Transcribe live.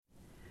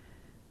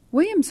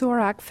William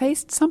Zorach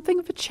faced something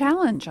of a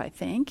challenge, I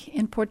think,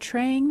 in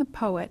portraying the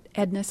poet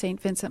Edna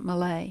St. Vincent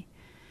Millay.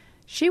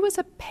 She was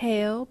a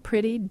pale,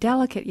 pretty,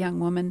 delicate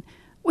young woman,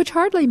 which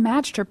hardly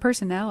matched her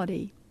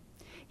personality.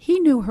 He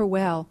knew her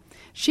well.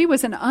 She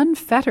was an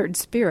unfettered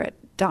spirit,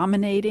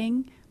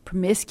 dominating,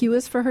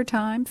 promiscuous for her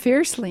time,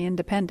 fiercely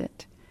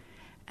independent.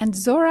 And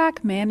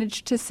Zorach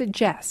managed to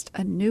suggest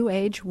a New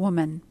Age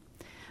woman.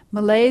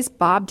 Millay's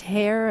bobbed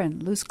hair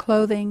and loose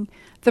clothing,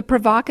 the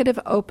provocative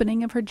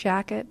opening of her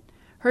jacket,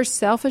 her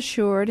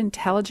self-assured,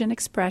 intelligent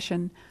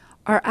expression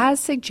are as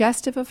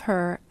suggestive of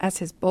her as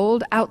his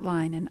bold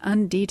outline and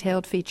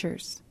undetailed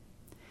features.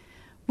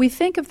 We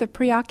think of the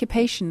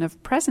preoccupation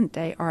of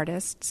present-day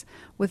artists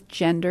with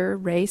gender,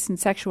 race, and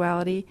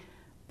sexuality,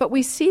 but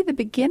we see the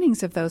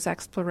beginnings of those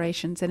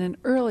explorations in an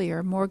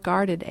earlier, more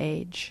guarded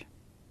age.